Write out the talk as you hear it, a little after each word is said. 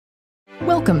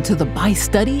Welcome to the By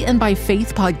Study and By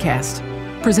Faith podcast,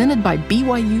 presented by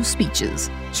BYU Speeches,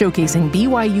 showcasing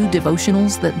BYU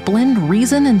devotionals that blend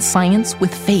reason and science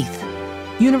with faith,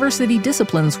 university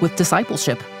disciplines with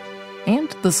discipleship,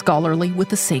 and the scholarly with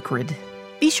the sacred.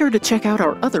 Be sure to check out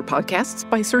our other podcasts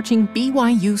by searching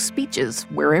BYU Speeches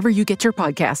wherever you get your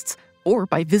podcasts, or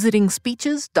by visiting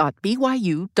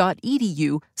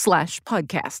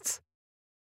speeches.byu.edu/podcasts.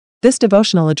 This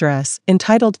devotional address,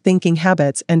 entitled Thinking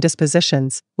Habits and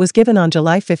Dispositions, was given on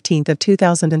July 15,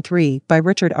 2003 by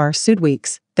Richard R.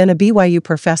 Sudweeks, then a BYU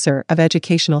professor of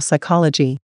educational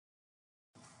psychology.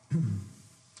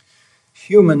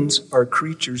 Humans are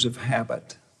creatures of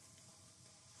habit.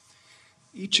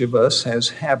 Each of us has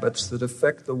habits that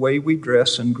affect the way we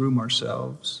dress and groom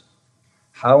ourselves,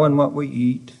 how and what we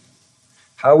eat,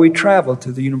 how we travel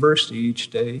to the university each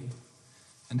day,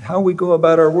 and how we go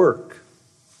about our work.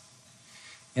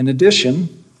 In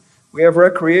addition, we have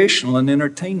recreational and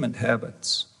entertainment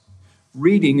habits,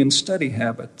 reading and study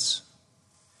habits,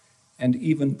 and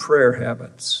even prayer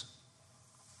habits.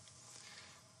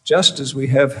 Just as we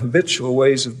have habitual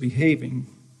ways of behaving,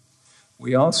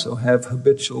 we also have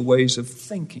habitual ways of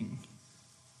thinking.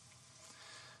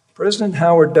 President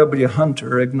Howard W.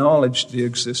 Hunter acknowledged the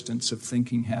existence of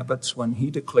thinking habits when he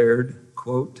declared,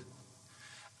 quote,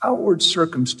 "Outward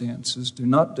circumstances do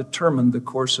not determine the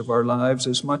course of our lives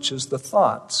as much as the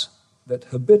thoughts that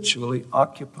habitually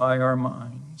occupy our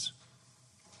minds."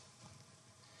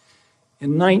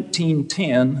 In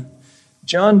 1910,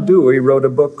 John Dewey wrote a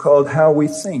book called How We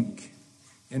Think,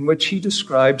 in which he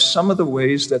describes some of the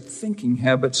ways that thinking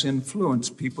habits influence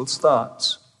people's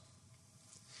thoughts.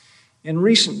 In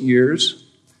recent years,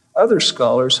 other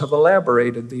scholars have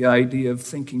elaborated the idea of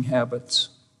thinking habits.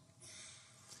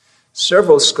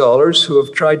 Several scholars who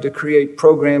have tried to create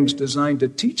programs designed to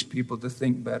teach people to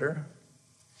think better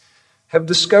have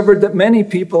discovered that many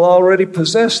people already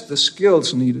possess the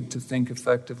skills needed to think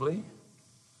effectively.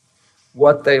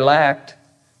 What they lacked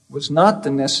was not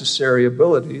the necessary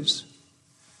abilities,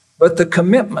 but the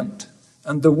commitment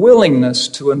and the willingness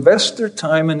to invest their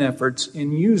time and efforts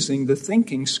in using the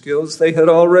thinking skills they had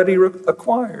already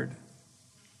acquired.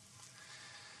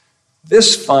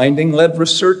 This finding led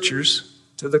researchers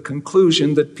to the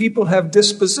conclusion that people have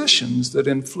dispositions that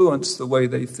influence the way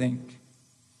they think.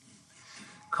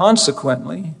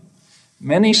 Consequently,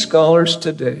 many scholars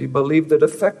today believe that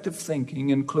effective thinking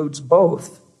includes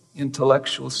both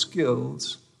intellectual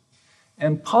skills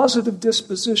and positive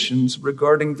dispositions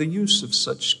regarding the use of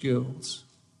such skills.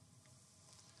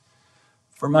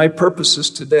 For my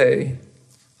purposes today,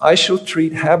 I shall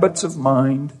treat habits of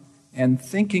mind and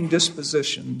thinking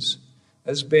dispositions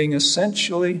as being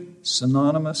essentially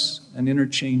synonymous and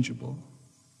interchangeable.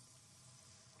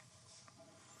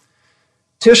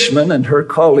 Tishman and her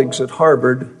colleagues at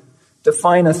Harvard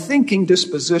define a thinking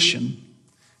disposition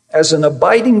as an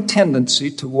abiding tendency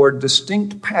toward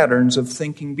distinct patterns of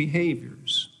thinking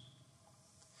behaviors.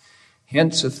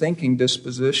 Hence, a thinking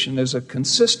disposition is a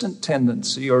consistent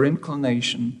tendency or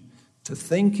inclination to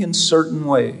think in certain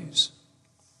ways.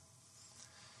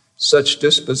 Such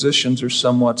dispositions are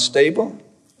somewhat stable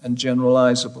and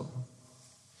generalizable.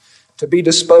 To be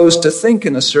disposed to think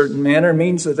in a certain manner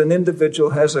means that an individual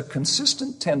has a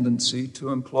consistent tendency to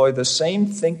employ the same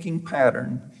thinking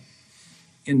pattern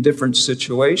in different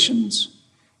situations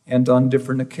and on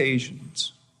different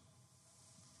occasions.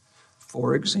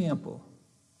 For example,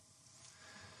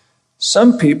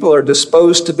 some people are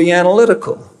disposed to be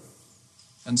analytical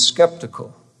and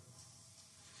skeptical.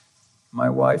 My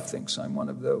wife thinks I'm one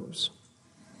of those.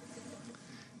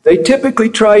 They typically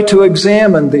try to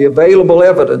examine the available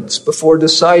evidence before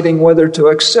deciding whether to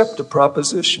accept a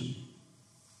proposition.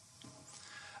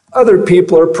 Other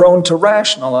people are prone to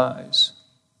rationalize.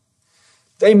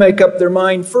 They make up their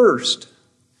mind first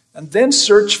and then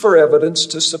search for evidence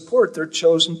to support their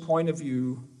chosen point of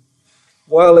view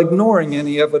while ignoring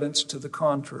any evidence to the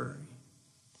contrary.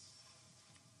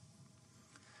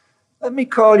 Let me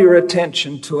call your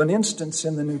attention to an instance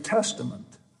in the New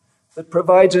Testament that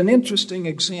provides an interesting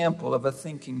example of a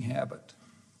thinking habit.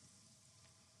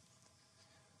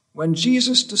 When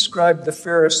Jesus described the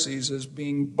Pharisees as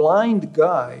being blind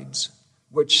guides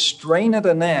which strain at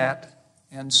a gnat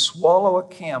and swallow a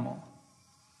camel,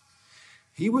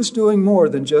 he was doing more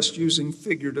than just using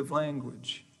figurative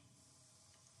language.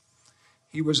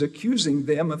 He was accusing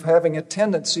them of having a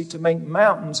tendency to make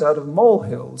mountains out of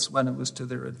molehills when it was to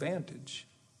their advantage,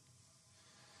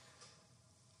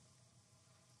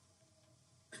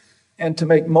 and to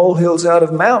make molehills out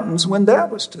of mountains when that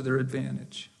was to their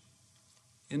advantage.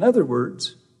 In other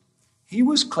words, He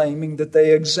was claiming that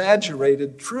they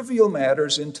exaggerated trivial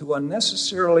matters into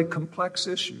unnecessarily complex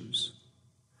issues,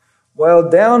 while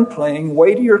downplaying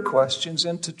weightier questions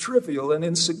into trivial and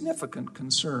insignificant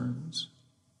concerns.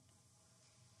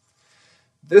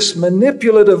 This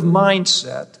manipulative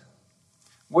mindset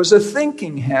was a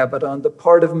thinking habit on the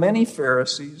part of many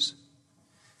Pharisees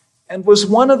and was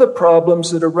one of the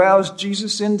problems that aroused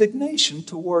Jesus' indignation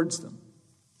towards them.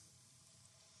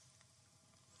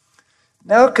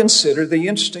 Now consider the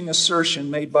interesting assertion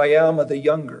made by Alma the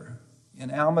Younger in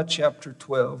Alma chapter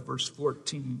 12, verse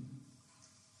 14.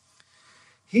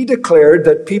 He declared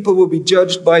that people will be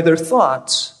judged by their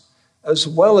thoughts as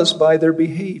well as by their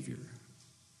behavior.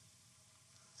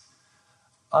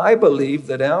 I believe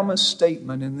that Alma's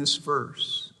statement in this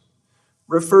verse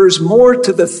refers more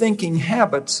to the thinking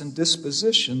habits and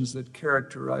dispositions that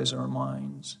characterize our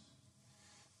minds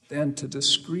than to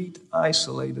discrete,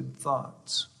 isolated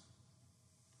thoughts.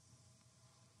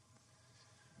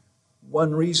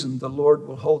 One reason the Lord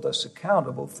will hold us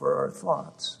accountable for our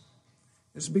thoughts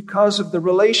is because of the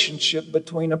relationship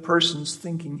between a person's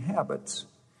thinking habits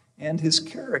and his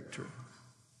character.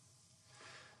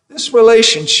 This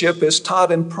relationship is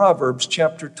taught in Proverbs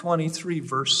chapter 23,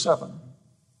 verse 7.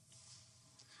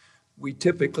 We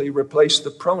typically replace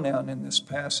the pronoun in this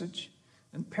passage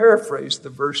and paraphrase the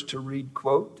verse to read,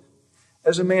 quote,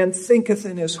 "As a man thinketh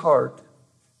in his heart,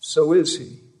 so is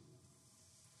he."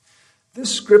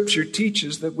 This scripture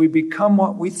teaches that we become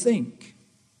what we think.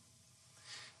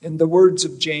 In the words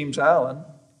of James Allen,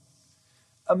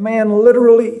 a man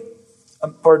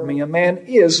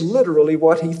is literally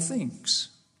what he thinks,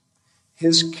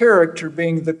 his character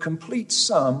being the complete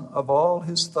sum of all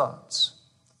his thoughts,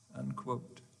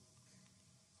 unquote.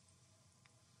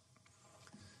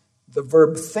 The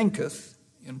verb thinketh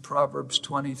in Proverbs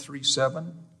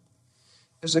 23:7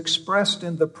 is expressed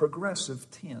in the progressive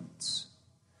tense,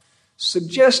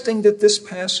 suggesting that this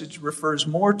passage refers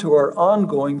more to our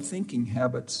ongoing thinking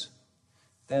habits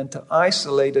than to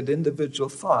isolated individual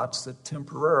thoughts that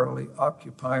temporarily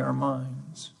occupy our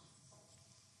minds.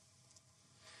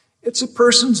 It's a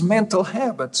person's mental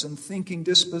habits and thinking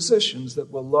dispositions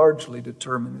that will largely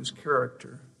determine his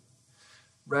character,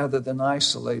 rather than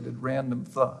isolated random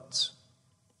thoughts.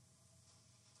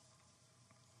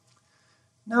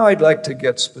 Now I'd like to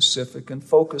get specific and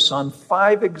focus on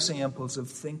 5 examples of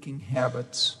thinking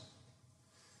habits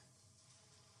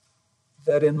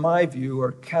that, in my view,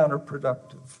 are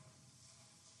counterproductive.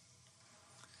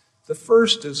 The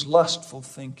first is lustful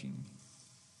thinking.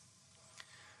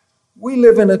 We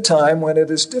live in a time when it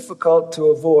is difficult to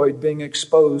avoid being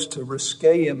exposed to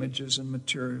risque images and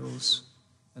materials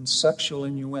and sexual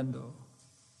innuendo.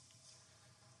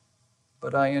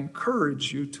 But I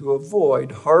encourage you to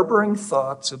avoid harboring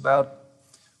thoughts about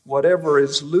whatever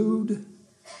is lewd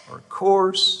or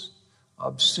coarse,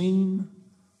 obscene,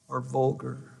 or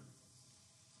vulgar.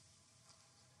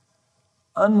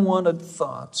 Unwanted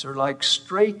thoughts are like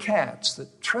stray cats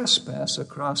that trespass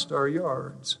across our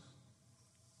yards.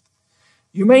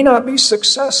 You may not be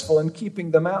successful in keeping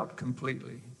them out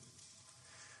completely,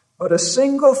 but a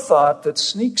single thought that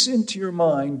sneaks into your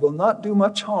mind will not do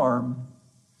much harm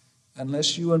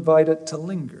unless you invite it to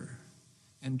linger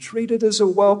and treat it as a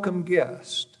welcome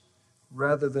guest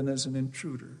rather than as an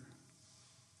intruder.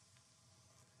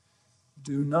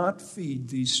 Do not feed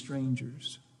these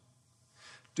strangers.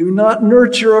 Do not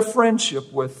nurture a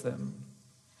friendship with them.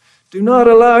 Do not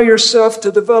allow yourself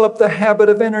to develop the habit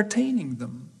of entertaining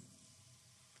them.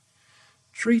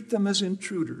 Treat them as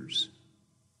intruders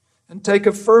and take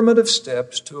affirmative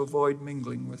steps to avoid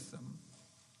mingling with them.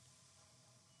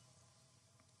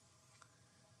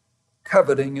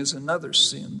 Coveting is another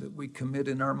sin that we commit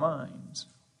in our minds.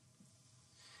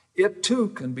 It too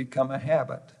can become a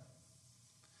habit.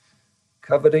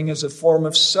 Coveting is a form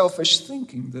of selfish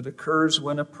thinking that occurs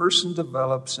when a person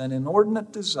develops an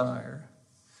inordinate desire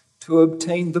to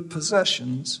obtain the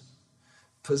possessions,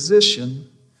 position,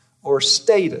 or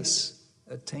status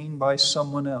attained by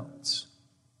someone else.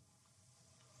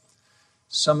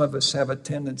 Some of us have a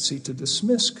tendency to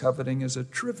dismiss coveting as a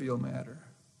trivial matter,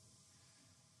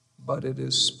 but it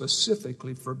is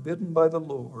specifically forbidden by the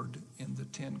Lord in the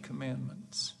 10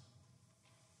 Commandments.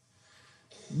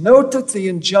 Note that the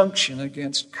injunction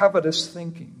against covetous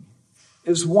thinking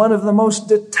is one of the most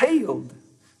detailed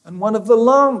and one of the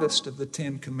longest of the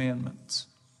 10 Commandments.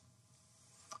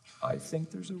 I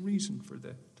think there's a reason for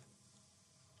that.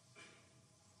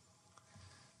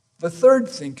 The third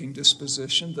thinking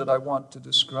disposition that I want to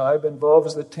describe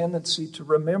involves the tendency to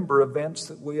remember events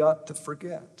that we ought to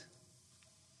forget.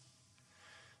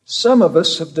 Some of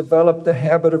us have developed the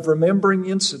habit of remembering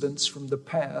incidents from the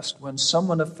past when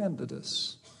someone offended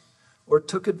us or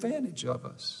took advantage of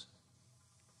us.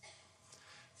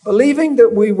 Believing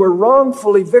that we were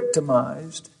wrongfully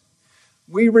victimized,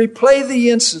 we replay the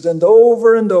incident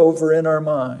over and over in our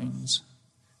minds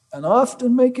and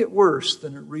often make it worse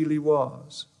than it really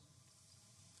was.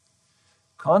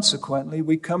 Consequently,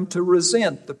 we come to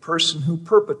resent the person who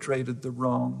perpetrated the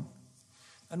wrong,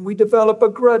 and we develop a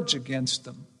grudge against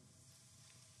them.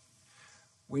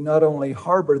 We not only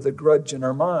harbor the grudge in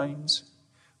our minds,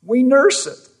 we nurse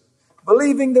it,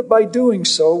 believing that by doing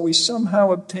so we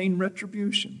somehow obtain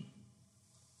retribution.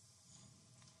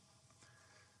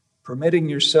 Permitting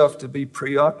yourself to be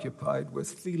preoccupied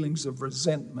with feelings of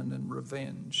resentment and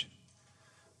revenge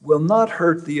will not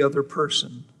hurt the other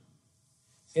person.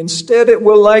 Instead, it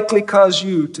will likely cause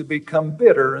you to become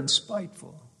bitter and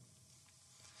spiteful.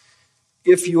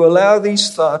 If you allow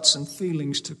these thoughts and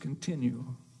feelings to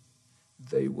continue,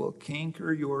 they will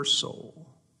canker your soul.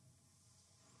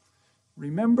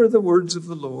 Remember the words of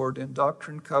the Lord in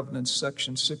Doctrine and Covenants,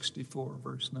 section 64,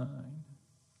 verse 9.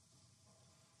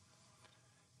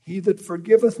 He that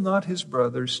forgiveth not his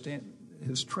brother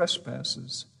his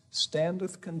trespasses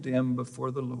standeth condemned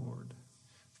before the Lord,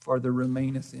 for there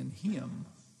remaineth in him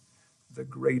the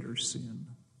greater sin.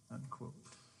 Unquote.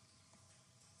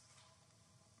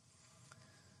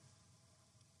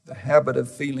 The habit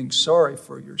of feeling sorry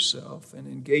for yourself and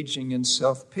engaging in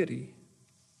self-pity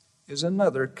is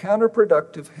another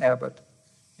counterproductive habit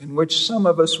in which some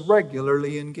of us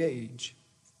regularly engage.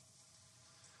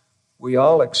 We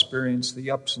all experience the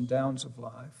ups and downs of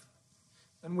life,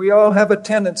 and we all have a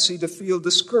tendency to feel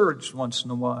discouraged once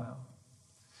in a while.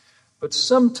 But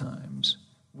sometimes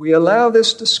we allow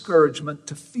this discouragement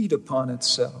to feed upon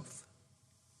itself.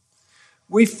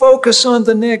 We focus on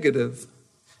the negative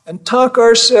and talk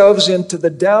ourselves into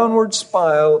the downward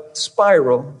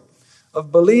spiral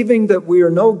of believing that we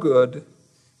are no good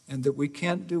and that we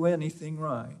can't do anything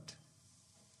right.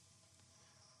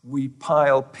 We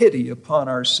pile pity upon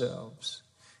ourselves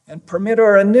and permit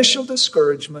our initial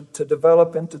discouragement to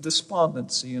develop into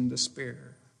despondency and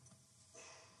despair.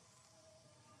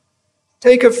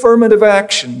 Take affirmative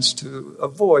actions to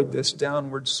avoid this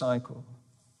downward cycle.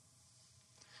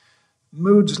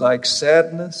 Moods like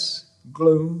sadness,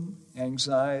 gloom,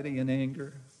 anxiety, and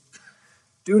anger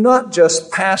do not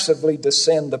just passively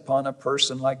descend upon a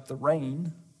person like the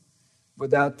rain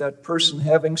without that person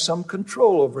having some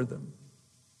control over them.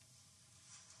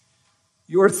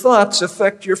 Your thoughts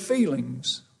affect your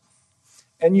feelings,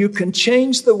 and you can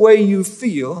change the way you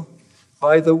feel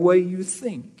by the way you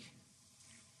think.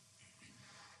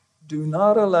 Do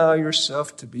not allow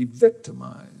yourself to be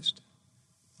victimized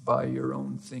by your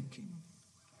own thinking.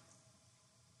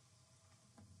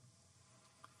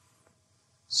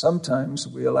 Sometimes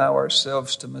we allow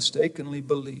ourselves to mistakenly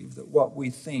believe that what we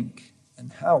think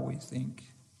and how we think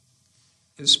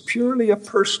is purely a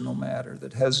personal matter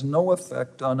that has no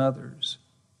effect on others.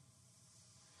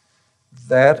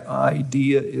 That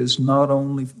idea is not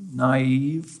only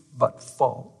naive, but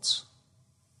false.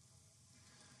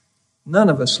 None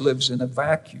of us lives in a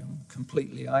vacuum,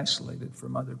 completely isolated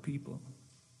from other people.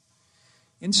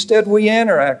 Instead, we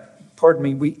interact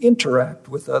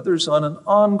with others on an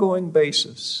ongoing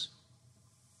basis.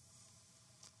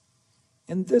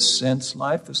 In this sense,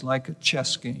 life is like a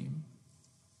chess game.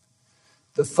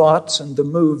 The thoughts and the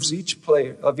moves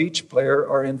of each player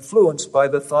are influenced by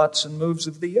the thoughts and moves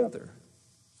of the other.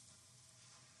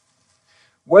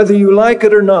 Whether you like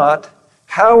it or not,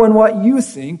 how and what you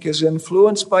think is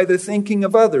influenced by the thinking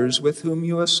of others with whom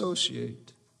you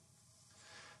associate.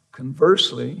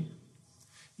 Conversely,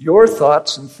 your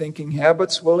thoughts and thinking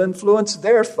habits will influence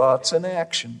their thoughts and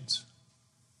actions.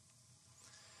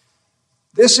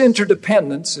 This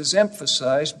interdependence is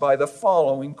emphasized by the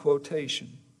following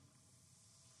quotation.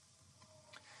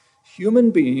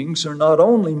 Human beings are not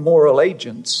only moral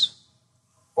agents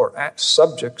or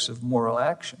subjects of moral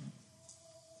action,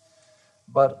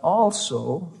 but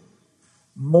also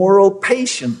moral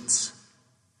patients,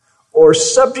 or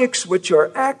subjects which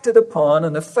are acted upon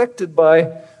and affected by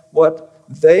what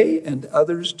they and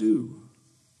others do.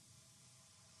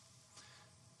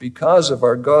 Because of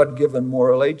our God-given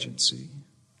moral agency,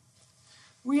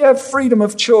 we have freedom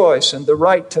of choice and the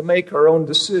right to make our own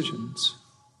decisions.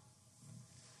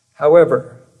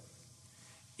 However,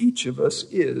 each of us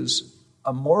is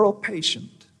a moral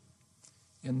patient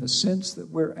in the sense that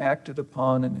we're acted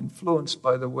upon and influenced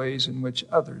by the ways in which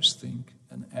others think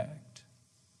and act.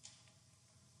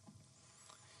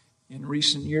 In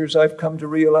recent years, I've come to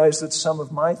realize that some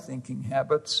of my thinking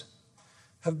habits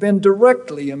have been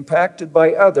directly impacted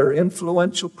by other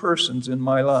influential persons in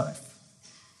my life,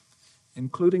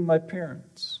 including my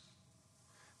parents,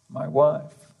 my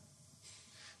wife,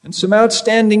 and some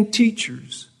outstanding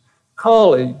teachers,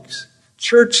 colleagues,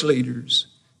 church leaders,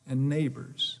 and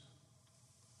neighbors.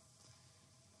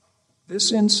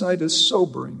 This insight is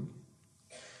sobering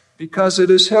because it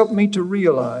has helped me to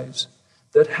realize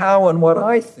that how and what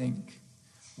I think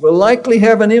will likely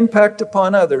have an impact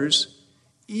upon others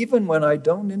even when I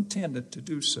don't intend it to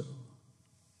do so.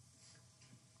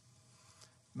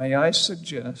 May I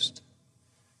suggest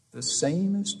the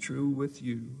same is true with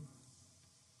you.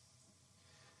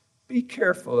 Be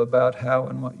careful about how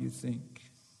and what you think,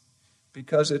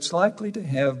 because it's likely to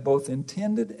have both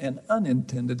intended and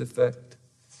unintended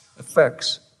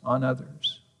effects on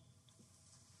others.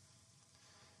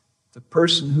 The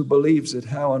person who believes that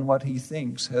how and what he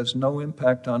thinks has no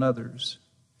impact on others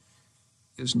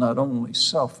is not only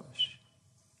selfish,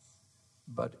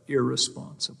 but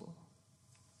irresponsible.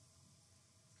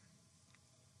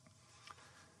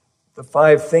 The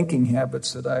 5 thinking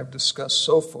habits that I've discussed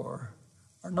so far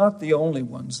are not the only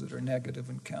ones that are negative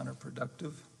and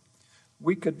counterproductive.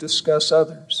 We could discuss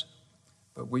others,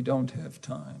 but we don't have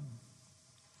time.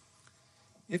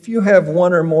 If you have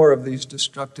one or more of these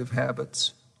destructive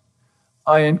habits,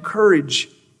 I encourage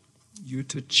you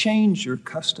to change your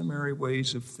customary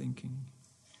ways of thinking.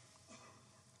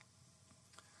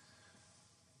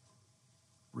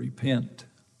 Repent.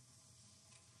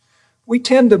 We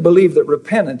tend to believe that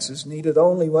repentance is needed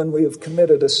only when we have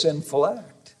committed a sinful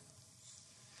act.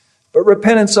 But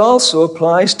repentance also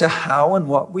applies to how and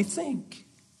what we think.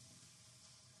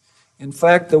 In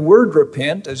fact, the word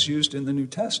repent, as used in the New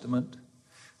Testament,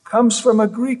 comes from a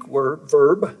Greek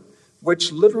verb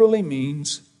which literally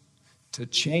means to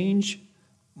change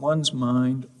one's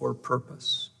mind or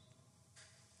purpose.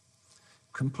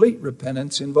 Complete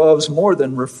repentance involves more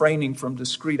than refraining from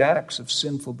discrete acts of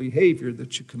sinful behavior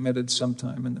that you committed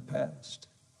sometime in the past.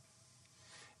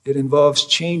 It involves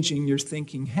changing your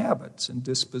thinking habits and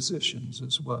dispositions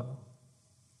as well.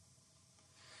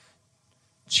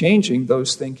 Changing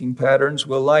those thinking patterns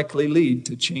will likely lead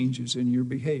to changes in your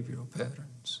behavioral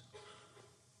patterns.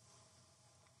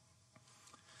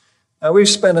 Now, we've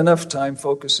spent enough time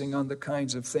focusing on the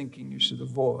kinds of thinking you should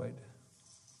avoid.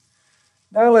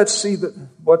 Now let's see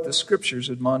what the Scriptures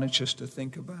admonish us to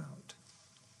think about.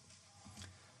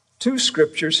 2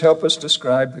 Scriptures help us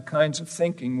describe the kinds of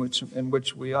thinking in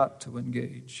which we ought to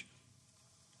engage.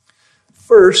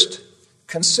 First,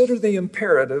 consider the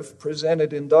imperative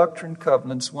presented in Doctrine and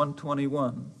Covenants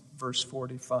 121, verse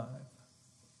 45.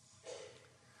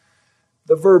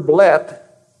 The verb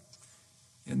let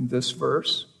in this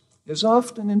verse is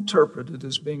often interpreted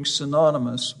as being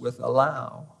synonymous with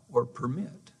allow or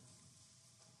permit.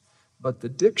 But the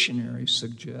dictionary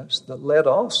suggests that let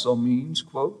also means,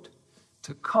 quote,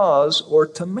 to cause or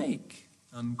to make,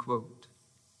 unquote.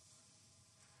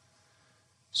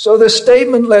 So the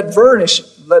statement, let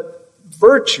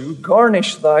virtue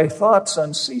garnish thy thoughts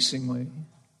unceasingly,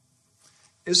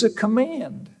 is a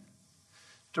command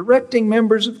directing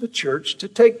members of the church to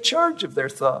take charge of their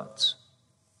thoughts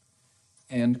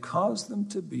and cause them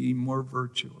to be more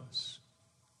virtuous.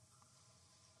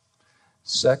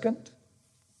 Second,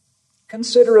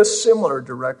 consider a similar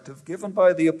directive given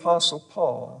by the Apostle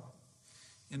Paul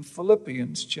in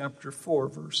Philippians chapter 4,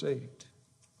 verse 8.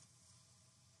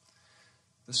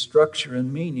 The structure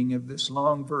and meaning of this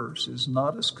long verse is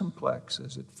not as complex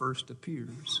as it first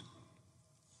appears.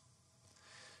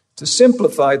 To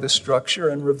simplify the structure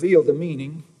and reveal the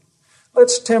meaning,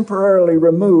 let's temporarily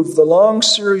remove the long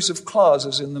series of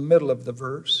clauses in the middle of the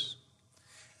verse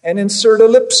and insert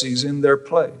ellipses in their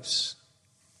place.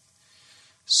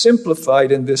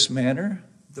 Simplified in this manner,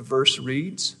 the verse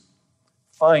reads,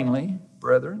 finally,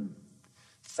 brethren,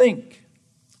 think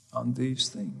on these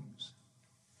things.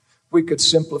 We could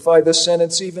simplify the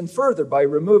sentence even further by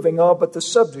removing all but the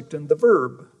subject and the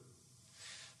verb.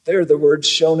 They're the words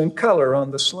shown in color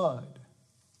on the slide.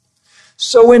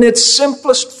 So in its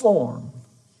simplest form,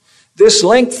 this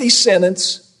lengthy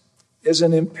sentence is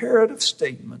an imperative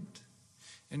statement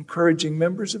encouraging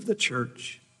members of the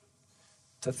church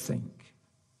to think.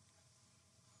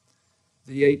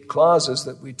 The 8 clauses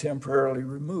that we temporarily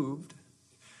removed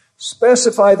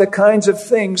specify the kinds of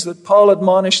things that Paul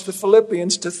admonished the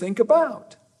Philippians to think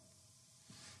about.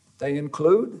 They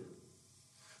include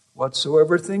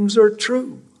whatsoever things are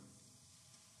true,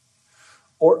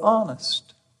 or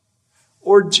honest,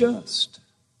 or just,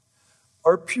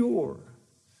 or pure,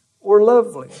 or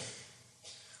lovely,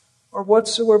 or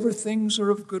whatsoever things are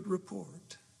of good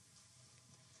report,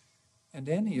 and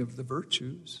any of the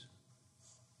virtues.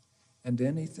 and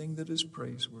anything that is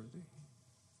praiseworthy.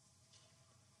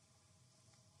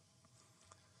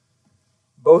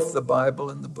 Both the Bible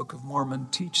and the Book of Mormon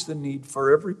teach the need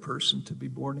for every person to be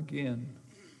born again.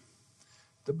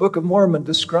 The Book of Mormon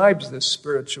describes this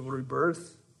spiritual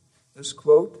rebirth as,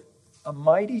 quote, a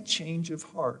mighty change of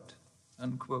heart,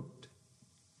 unquote.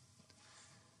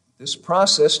 This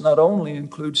process not only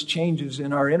includes changes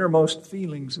in our innermost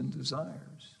feelings and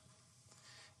desires,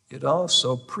 it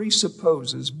also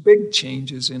presupposes big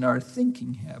changes in our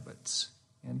thinking habits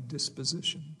and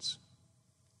dispositions.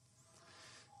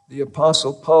 The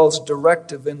Apostle Paul's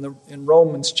directive in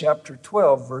Romans chapter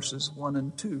 12, verses 1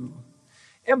 and 2,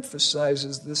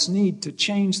 emphasizes this need to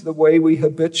change the way we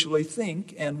habitually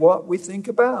think and what we think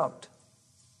about.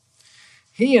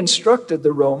 He instructed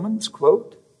the Romans,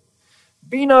 quote,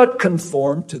 be not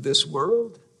conformed to this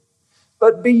world,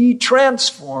 but be ye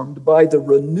transformed by the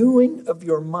renewing of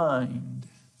your mind.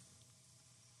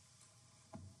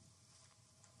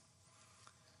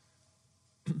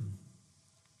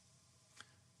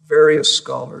 Various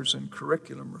scholars and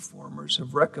curriculum reformers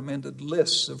have recommended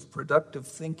lists of productive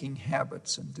thinking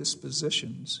habits and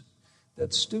dispositions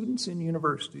that students in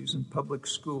universities and public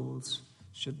schools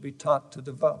should be taught to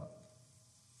develop.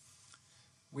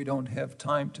 We don't have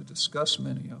time to discuss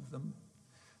many of them,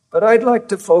 but I'd like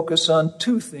to focus on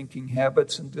two thinking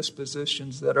habits and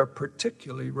dispositions that are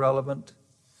particularly relevant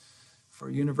for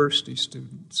university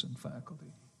students and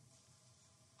faculty.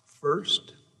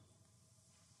 First,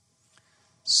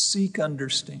 seek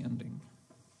understanding.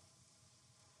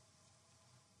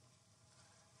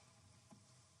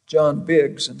 John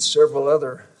Biggs and several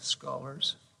other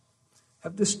scholars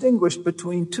have distinguished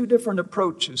between two different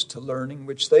approaches to learning,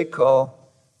 which they call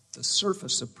the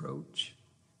surface approach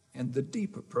and the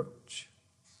deep approach.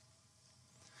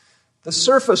 The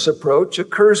surface approach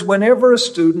occurs whenever a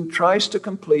student tries to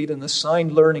complete an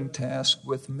assigned learning task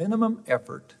with minimum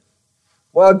effort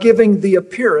while giving the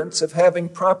appearance of having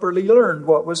properly learned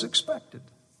what was expected.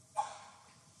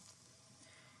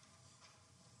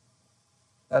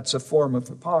 That's a form of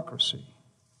hypocrisy.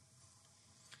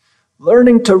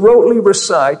 Learning to rotely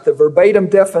recite the verbatim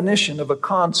definition of a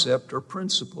concept or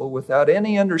principle without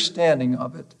any understanding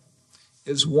of it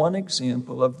is one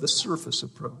example of the surface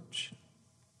approach.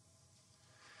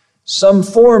 Some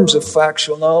forms of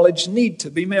factual knowledge need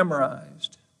to be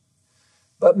memorized.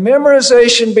 But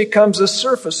memorization becomes a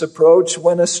surface approach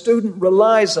when a student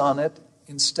relies on it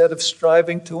instead of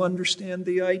striving to understand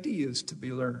the ideas to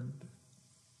be learned.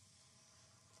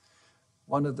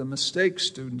 One of the mistakes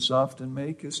students often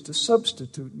make is to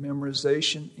substitute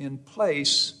memorization in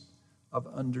place of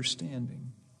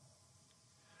understanding.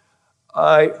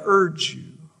 I urge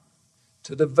you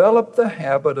to develop the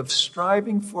habit of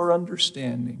striving for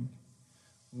understanding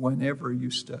whenever you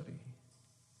study.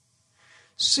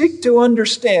 Seek to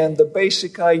understand the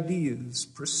basic ideas,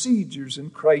 procedures,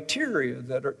 and criteria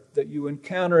that you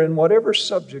encounter in whatever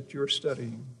subject you're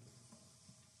studying.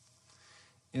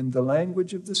 In the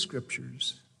language of the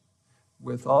Scriptures,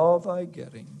 with all thy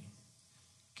getting,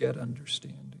 get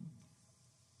understanding.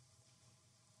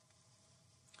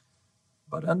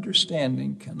 But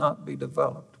understanding cannot be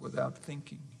developed without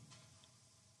thinking.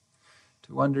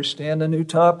 To understand a new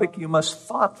topic, you must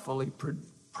thoughtfully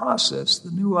process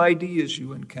the new ideas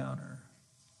you encounter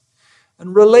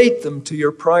and relate them to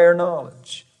your prior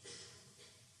knowledge.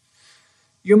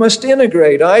 You must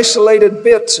integrate isolated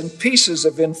bits and pieces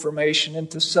of information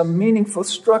into some meaningful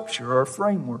structure or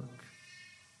framework.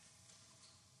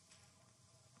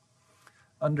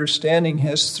 Understanding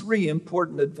has three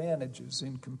important advantages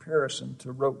in comparison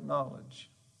to rote knowledge.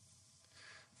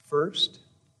 First,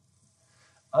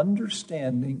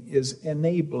 understanding is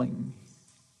enabling.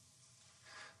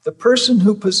 The person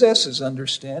who possesses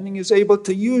understanding is able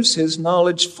to use his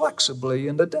knowledge flexibly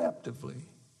and adaptively.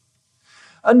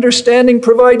 Understanding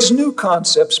provides new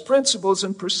concepts, principles,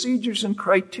 and procedures and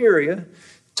criteria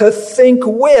to think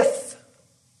with.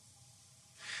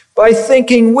 By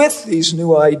thinking with these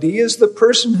new ideas, the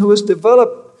person who has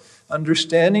developed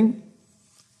understanding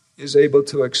is able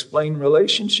to explain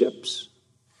relationships,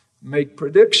 make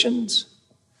predictions,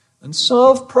 and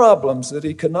solve problems that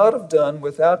he could not have done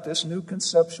without this new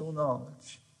conceptual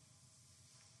knowledge.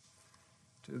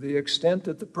 To the extent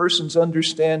that the person's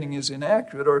understanding is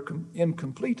inaccurate or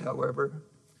incomplete, however,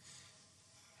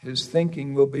 his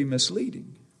thinking will be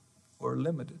misleading or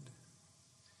limited.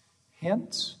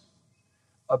 Hence,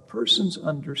 a person's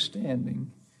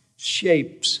understanding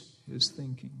shapes his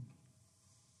thinking.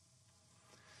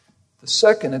 The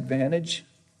second advantage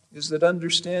is that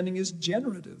understanding is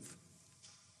generative.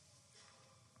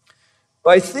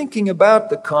 By thinking about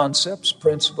the concepts,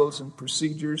 principles, and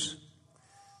procedures,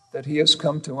 that he has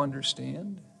come to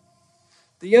understand.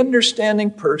 The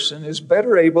understanding person is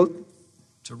better able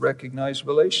to recognize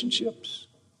relationships,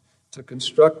 to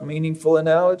construct meaningful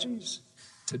analogies,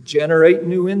 to generate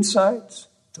new insights,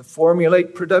 to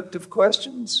formulate productive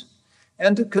questions,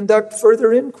 and to conduct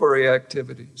further inquiry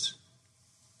activities.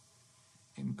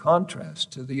 In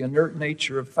contrast to the inert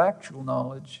nature of factual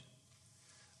knowledge,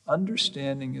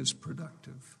 understanding is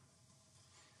productive.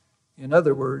 In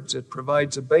other words, it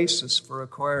provides a basis for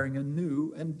acquiring a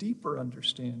new and deeper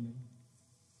understanding.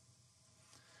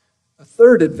 A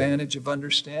third advantage of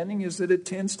understanding is that it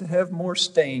tends to have more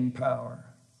staying power.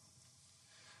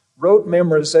 Rote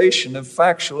memorization of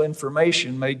factual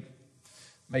information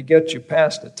may get you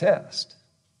past a test,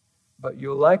 but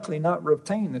you'll likely not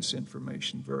retain this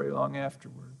information very long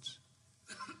afterwards.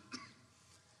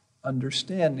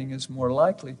 Understanding is more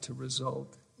likely to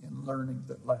result in learning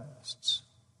that lasts.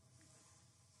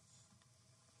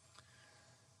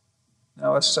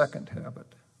 Now, a second habit.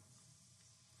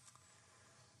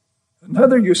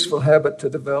 Another useful habit to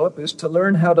develop is to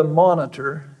learn how to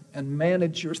monitor and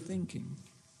manage your thinking.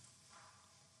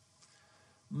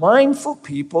 Mindful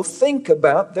people think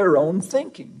about their own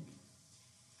thinking.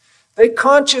 They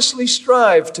consciously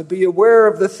strive to be aware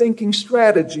of the thinking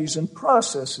strategies and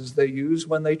processes they use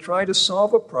when they try to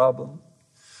solve a problem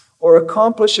or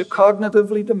accomplish a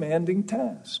cognitively demanding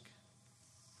task.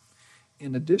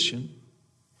 In addition,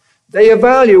 they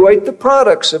evaluate the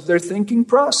products of their thinking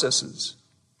processes.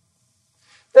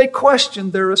 They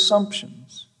question their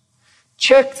assumptions,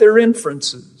 check their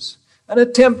inferences, and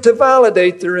attempt to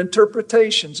validate their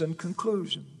interpretations and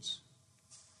conclusions.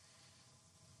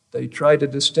 They try to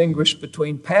distinguish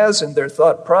between paths in their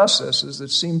thought processes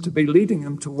that seem to be leading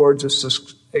them towards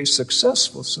a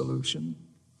successful solution,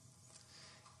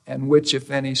 and which,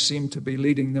 if any, seem to be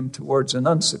leading them towards an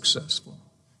unsuccessful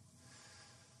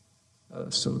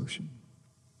solution.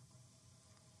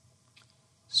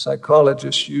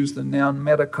 Psychologists use the noun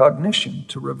metacognition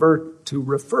to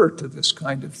refer to this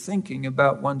kind of thinking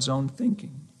about one's own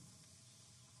thinking.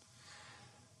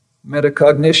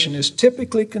 Metacognition is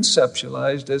typically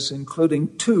conceptualized as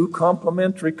including two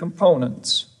complementary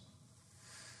components.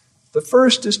 The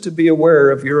first is to be aware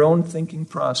of your own thinking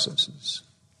processes.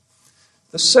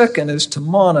 The second is to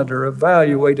monitor,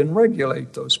 evaluate, and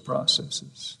regulate those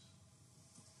processes.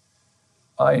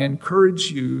 I encourage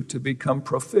you to become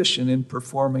proficient in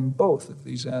performing both of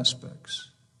these aspects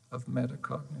of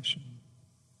metacognition.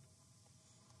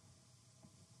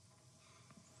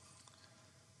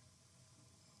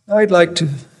 Now, I'd like to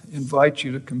invite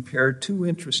you to compare two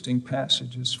interesting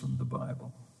passages from the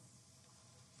Bible.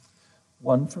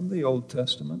 One from the Old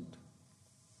Testament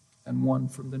and one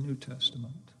from the New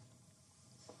Testament.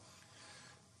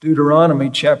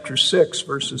 Deuteronomy chapter 6,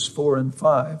 verses 4 and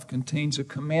 5 contains a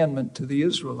commandment to the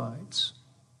Israelites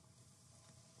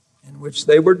in which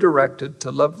they were directed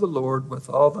to love the Lord with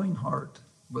all thine heart,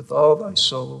 with all thy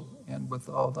soul, and with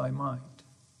all thy mind.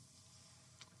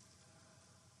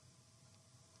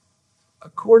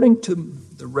 According to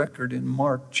the record in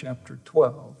Mark chapter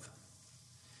 12,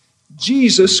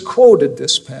 Jesus quoted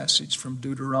this passage from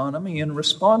Deuteronomy in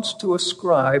response to a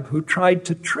scribe who tried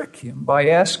to trick him by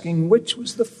asking which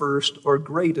was the first or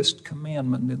greatest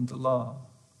commandment in the law.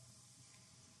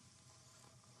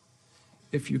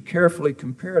 If you carefully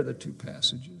compare the two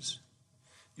passages,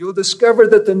 you'll discover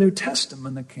that the New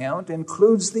Testament account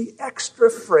includes the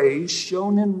extra phrase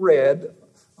shown in red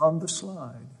on the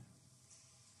slide.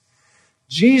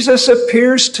 Jesus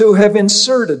appears to have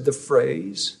inserted the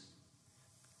phrase,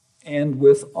 "and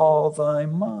with all thy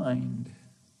mind."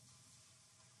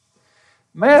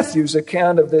 Matthew's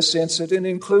account of this incident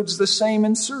includes the same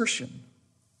insertion.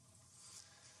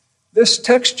 This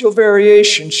textual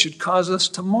variation should cause us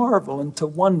to marvel and to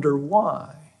wonder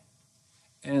why.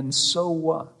 And so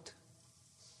what?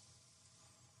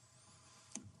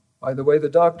 By the way, the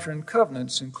Doctrine and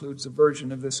Covenants includes a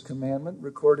version of this commandment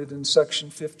recorded in section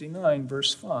 59,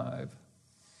 verse 5.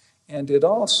 And it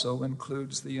also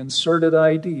includes the inserted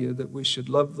idea that we should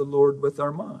love the Lord with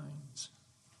our minds.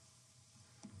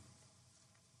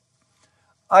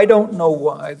 I don't know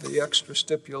why the extra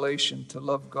stipulation to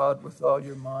love God with all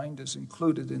your mind is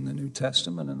included in the New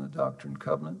Testament and the Doctrine and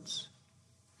Covenants,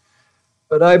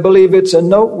 but I believe it's a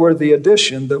noteworthy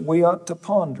addition that we ought to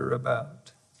ponder about.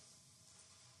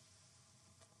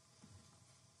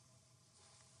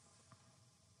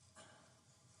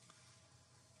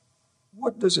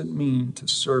 What does it mean to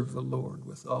serve the Lord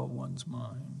with all one's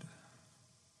mind?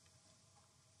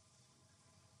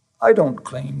 I don't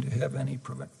claim to have any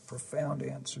profound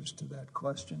answers to that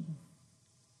question.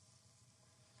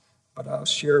 but I'll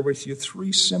share with you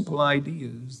 3 simple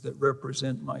ideas that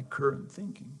represent my current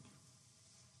thinking.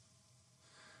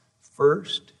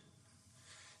 First,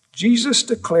 Jesus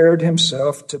declared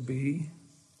himself to be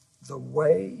the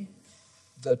way,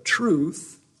 the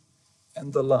truth,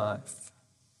 and the life.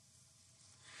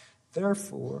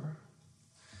 Therefore,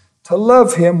 to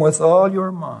love him with all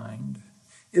your mind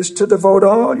is to devote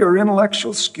all your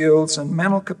intellectual skills and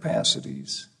mental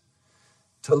capacities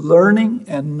to learning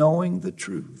and knowing the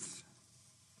truth.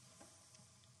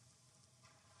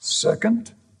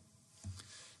 Second,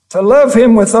 to love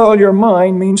him with all your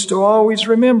mind means to always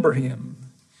remember him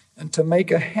and to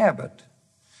make a habit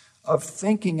of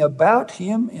thinking about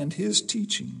him and his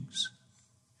teachings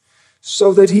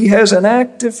so that he has an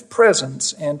active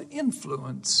presence and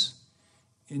influence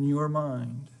in your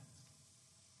mind.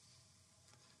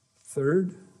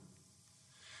 Third,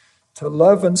 to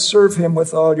love and serve him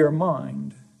with all your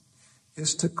mind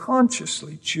is to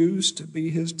consciously choose to be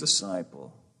his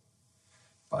disciple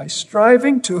by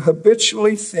striving to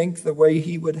habitually think the way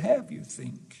he would have you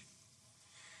think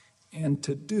and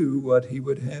to do what he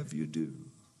would have you do.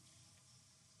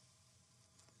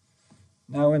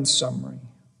 Now, in summary,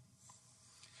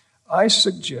 I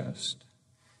suggest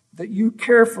that you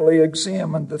carefully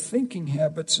examine the thinking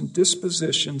habits and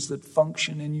dispositions that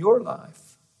function in your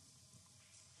life.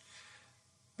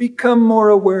 Become more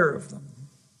aware of them.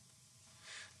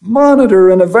 Monitor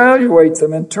and evaluate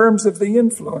them in terms of the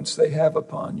influence they have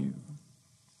upon you.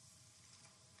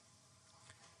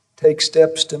 Take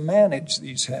steps to manage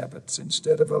these habits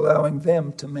instead of allowing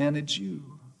them to manage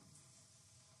you.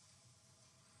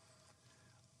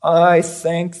 I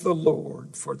thank the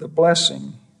Lord for the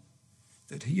blessing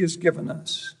that he has given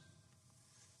us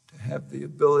to have the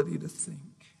ability to think.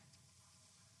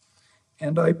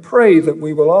 And I pray that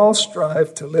we will all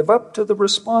strive to live up to the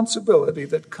responsibility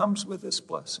that comes with this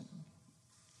blessing.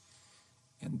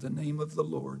 In the name of the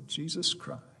Lord Jesus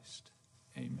Christ,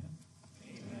 amen.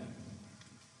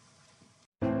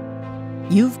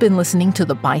 You've been listening to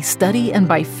the By Study and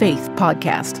by Faith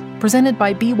podcast, presented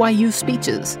by BYU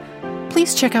Speeches.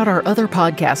 Please check out our other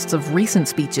podcasts of recent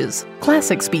speeches,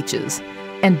 classic speeches,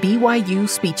 and BYU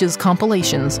Speeches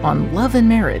compilations on love and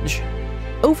marriage,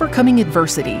 overcoming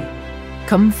adversity,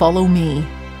 Come Follow Me,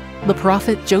 the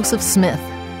prophet Joseph Smith,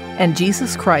 and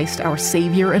Jesus Christ, our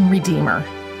Savior and Redeemer.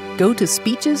 Go to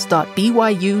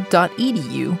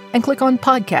speeches.byu.edu and click on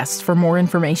podcasts for more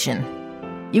information.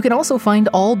 You can also find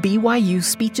all BYU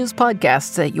Speeches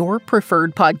podcasts at your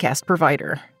preferred podcast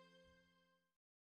provider.